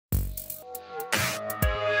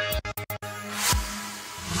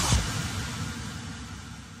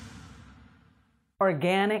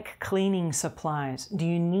Organic cleaning supplies. Do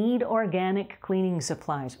you need organic cleaning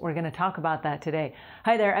supplies? We're going to talk about that today.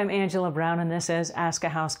 Hi there, I'm Angela Brown and this is Ask a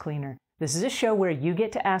House Cleaner. This is a show where you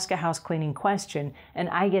get to ask a house cleaning question and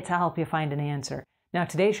I get to help you find an answer. Now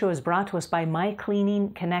today's show is brought to us by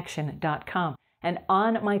mycleaningconnection.com, and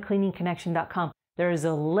on mycleaningconnection.com there is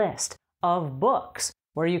a list of books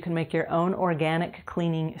where you can make your own organic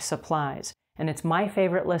cleaning supplies. And it's my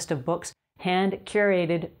favorite list of books, hand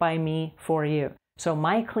curated by me for you. So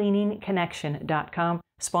mycleaningconnection.com,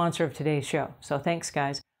 sponsor of today's show. So thanks,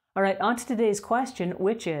 guys. All right, on to today's question,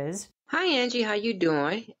 which is... Hi, Angie. How you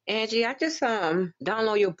doing? Angie, I just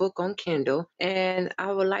download your book on Kindle, and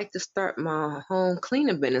I would like to start my home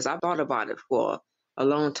cleaning business. I've thought about it for a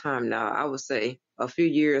long time now. I would say a few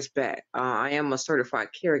years back. I am a certified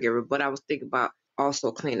caregiver, but I was thinking about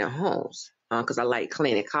also cleaning homes because I like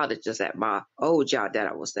cleaning cottages at my old job that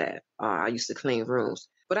I was at. I used to clean rooms.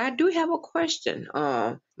 But I do have a question.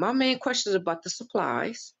 My main question is about the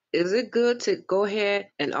supplies. Is it good to go ahead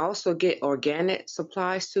and also get organic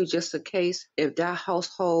supplies too, just in case if that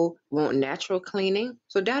household want natural cleaning?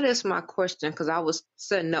 So that is my question, because I was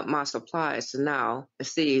setting up my supplies now to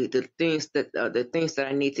see the things that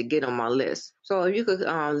I need to get on my list. So if you could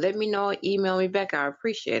let me know, email me back, I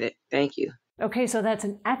appreciate it. Thank you. Okay, so that's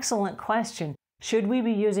an excellent question. Should we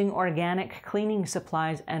be using organic cleaning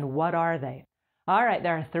supplies, and what are they? All right,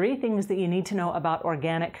 there are 3 things that you need to know about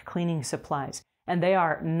organic cleaning supplies, and they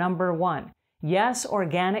are: number 1, yes,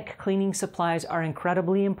 organic cleaning supplies are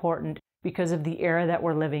incredibly important because of the era that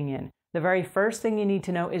we're living in. The very first thing you need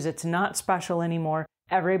to know is it's not special anymore.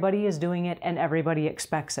 Everybody is doing it and everybody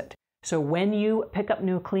expects it. So when you pick up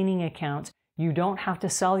new cleaning accounts, you don't have to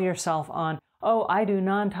sell yourself on, oh, I do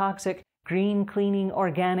non-toxic, green cleaning,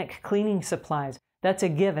 organic cleaning supplies. That's a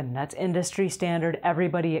given. That's industry standard.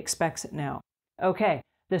 Everybody expects it now. Okay,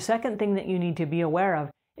 the second thing that you need to be aware of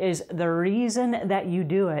is the reason that you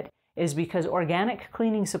do it is because organic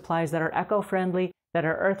cleaning supplies that are eco-friendly, that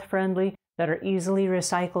are earth-friendly, that are easily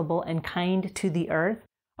recyclable and kind to the earth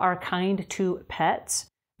are kind to pets.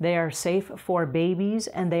 They are safe for babies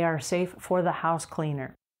and they are safe for the house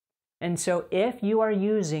cleaner. And so if you are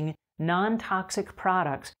using non-toxic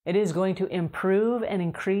products, it is going to improve and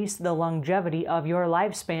increase the longevity of your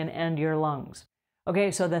lifespan and your lungs.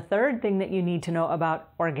 Okay, so the third thing that you need to know about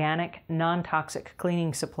organic, non-toxic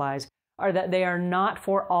cleaning supplies are that they are not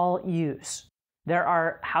for all use. There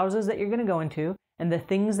are houses that you're going to go into, and the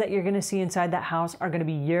things that you're going to see inside that house are going to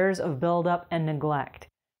be years of buildup and neglect.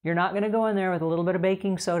 You're not going to go in there with a little bit of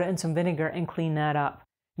baking soda and some vinegar and clean that up.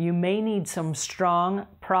 You may need some strong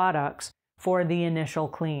products for the initial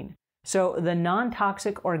clean. So the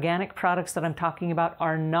non-toxic organic products that I'm talking about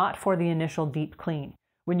are not for the initial deep clean.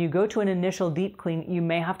 When you go to an initial deep clean, you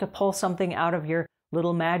may have to pull something out of your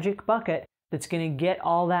little magic bucket that's going to get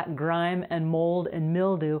all that grime and mold and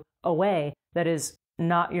mildew away that is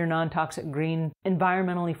not your non-toxic green,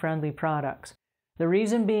 environmentally friendly products. The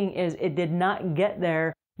reason being is it did not get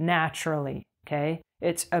there naturally, okay?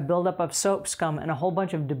 It's a buildup of soap scum and a whole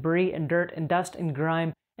bunch of debris and dirt and dust and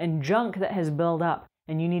grime and junk that has built up,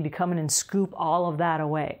 and you need to come in and scoop all of that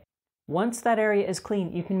away. Once that area is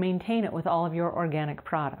clean, you can maintain it with all of your organic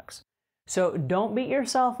products. So don't beat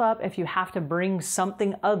yourself up if you have to bring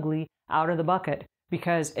something ugly out of the bucket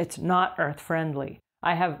because it's not earth-friendly.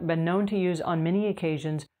 I have been known to use on many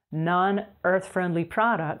occasions non-earth-friendly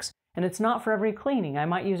products, and it's not for every cleaning. I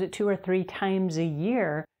might use it 2 or 3 times a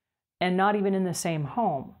year and not even in the same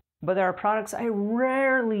home. But there are products I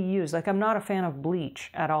rarely use. Like, I'm not a fan of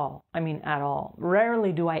bleach at all. I mean, at all.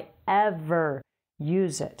 Rarely do I ever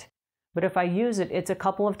use it. But if I use it, it's a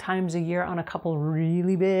couple of times a year on a couple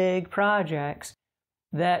really big projects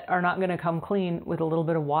that are not going to come clean with a little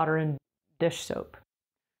bit of water and dish soap.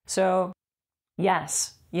 So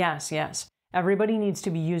yes. Everybody needs to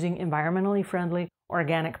be using environmentally friendly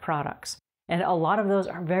organic products. And a lot of those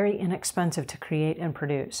are very inexpensive to create and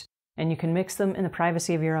produce. And you can mix them in the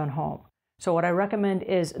privacy of your own home. So what I recommend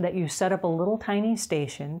is that you set up a little tiny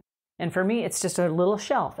station. And for me, it's just a little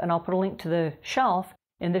shelf. And I'll put a link to the shelf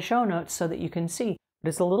in the show notes so that you can see. But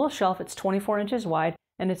it's a little shelf, it's 24 inches wide,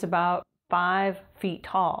 and it's about 5 feet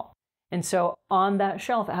tall. And so on that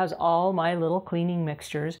shelf, it has all my little cleaning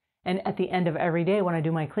mixtures. And at the end of every day, when I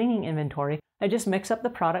do my cleaning inventory, I just mix up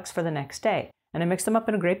the products for the next day. And I mix them up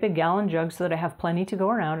in a great big gallon jug so that I have plenty to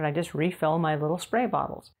go around, and I just refill my little spray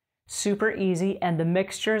bottles. Super easy, and the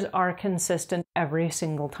mixtures are consistent every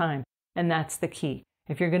single time. And that's the key.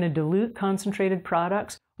 If you're going to dilute concentrated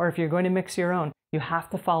products, or if you're going to mix your own, you have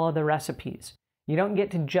to follow the recipes. You don't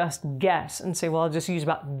get to just guess and say, well, I'll just use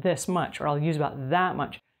about this much, or I'll use about that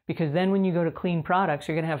much. Because then when you go to clean products,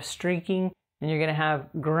 you're going to have streaking and you're going to have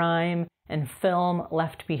grime and film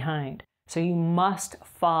left behind. So you must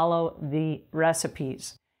follow the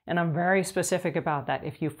recipes. And I'm very specific about that.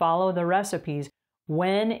 If you follow the recipes,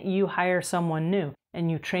 when you hire someone new and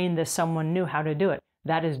you train this someone new how to do it,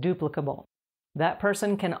 that is duplicable. That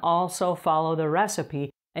person can also follow the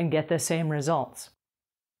recipe and get the same results.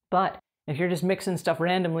 But if you're just mixing stuff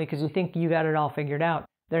randomly because you think you got it all figured out,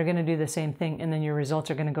 they're going to do the same thing, and then your results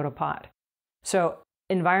are going to go to pot. So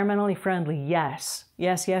environmentally friendly, yes.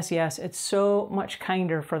 Yes, yes, yes. It's so much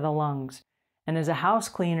kinder for the lungs. And as a house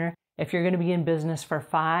cleaner, if you're going to be in business for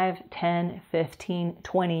 5, 10, 15,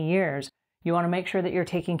 20 years, you want to make sure that you're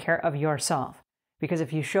taking care of yourself. Because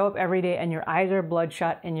if you show up every day and your eyes are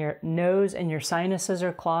bloodshot and your nose and your sinuses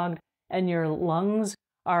are clogged and your lungs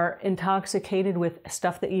are intoxicated with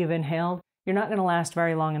stuff that you've inhaled, you're not going to last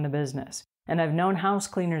very long in the business. And I've known house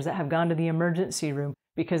cleaners that have gone to the emergency room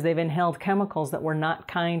because they've inhaled chemicals that were not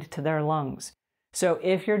kind to their lungs. So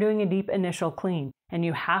if you're doing a deep initial clean and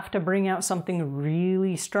you have to bring out something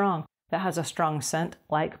really strong that has a strong scent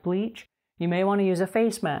like bleach, you may want to use a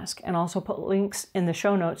face mask, and also put links in the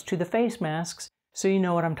show notes to the face masks so you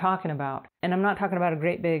know what I'm talking about. And I'm not talking about a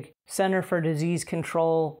great big Center for Disease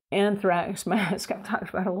Control anthrax mask. I'm talking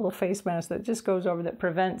about a little face mask that just goes over, that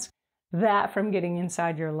prevents that from getting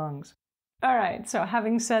inside your lungs. All right, so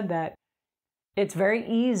having said that, it's very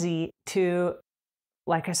easy to,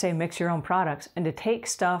 like I say, mix your own products and to take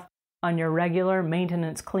stuff on your regular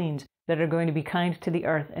maintenance cleans that are going to be kind to the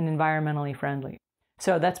earth and environmentally friendly.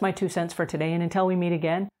 So that's my 2 cents for today, and until we meet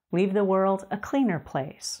again, leave the world a cleaner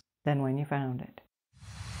place than when you found it.